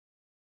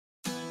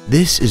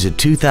This is a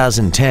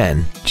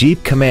 2010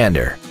 Jeep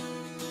Commander.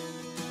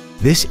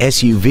 This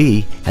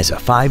SUV has a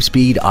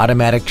 5-speed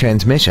automatic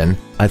transmission,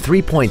 a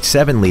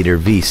 3.7-liter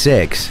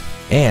V6,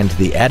 and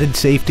the added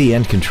safety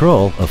and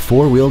control of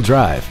 4-wheel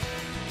drive.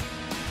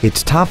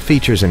 Its top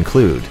features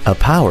include a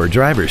power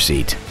driver's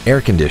seat,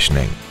 air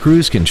conditioning,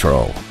 cruise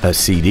control, a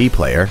CD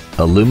player,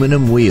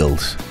 aluminum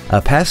wheels,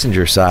 a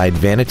passenger side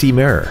vanity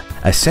mirror,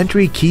 a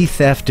Sentry key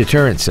theft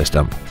deterrent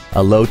system,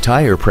 a low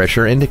tire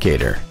pressure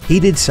indicator,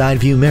 heated side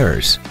view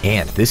mirrors,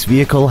 and this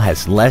vehicle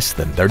has less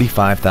than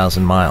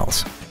 35,000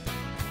 miles.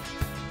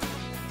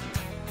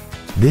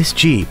 This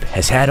Jeep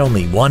has had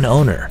only one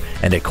owner,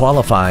 and it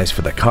qualifies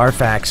for the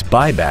Carfax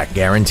buyback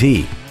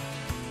guarantee.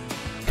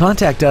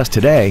 Contact us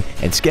today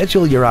and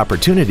schedule your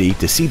opportunity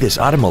to see this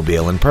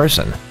automobile in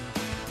person.